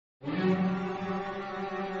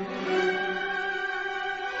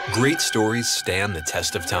Great stories stand the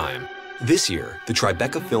test of time. This year, the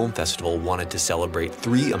Tribeca Film Festival wanted to celebrate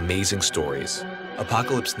 3 amazing stories: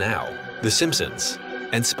 Apocalypse Now, The Simpsons,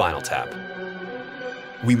 and Spinal Tap.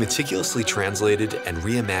 We meticulously translated and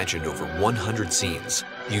reimagined over 100 scenes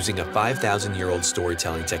using a 5,000-year-old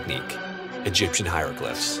storytelling technique, Egyptian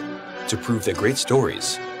hieroglyphs, to prove that great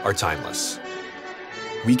stories are timeless.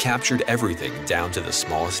 We captured everything down to the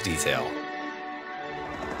smallest detail.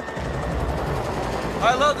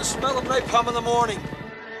 I love the smell of napalm in the morning.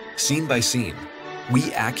 Scene by scene,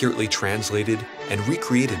 we accurately translated and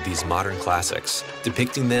recreated these modern classics,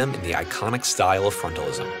 depicting them in the iconic style of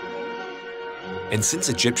frontalism. And since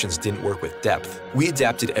Egyptians didn't work with depth, we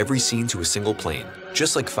adapted every scene to a single plane,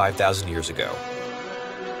 just like 5,000 years ago.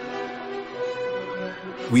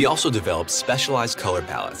 We also developed specialized color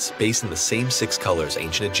palettes based on the same 6 colors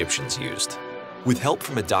ancient Egyptians used. With help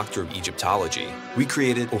from a doctor of Egyptology, we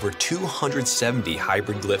created over 270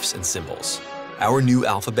 hybrid glyphs and symbols. Our new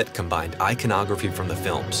alphabet combined iconography from the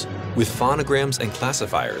films with phonograms and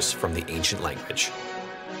classifiers from the ancient language.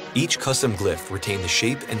 Each custom glyph retained the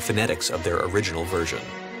shape and phonetics of their original version.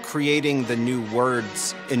 Creating the new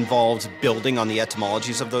words involved building on the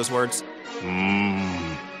etymologies of those words.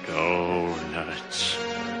 Donuts.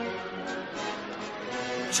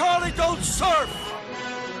 Charlie, don't surf!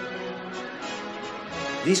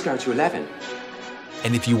 These go to 11.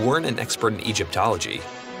 And if you weren't an expert in Egyptology,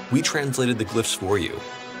 we translated the glyphs for you.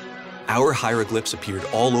 Our hieroglyphs appeared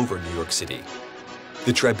all over New York City.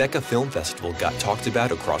 The Tribeca Film Festival got talked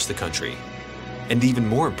about across the country. And even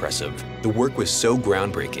more impressive, the work was so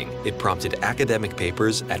groundbreaking, it prompted academic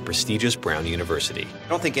papers at prestigious Brown University. I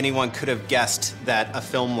don't think anyone could have guessed that a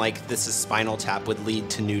film like This Is Spinal Tap would lead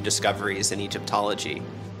to new discoveries in Egyptology.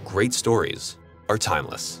 Great stories are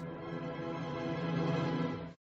timeless.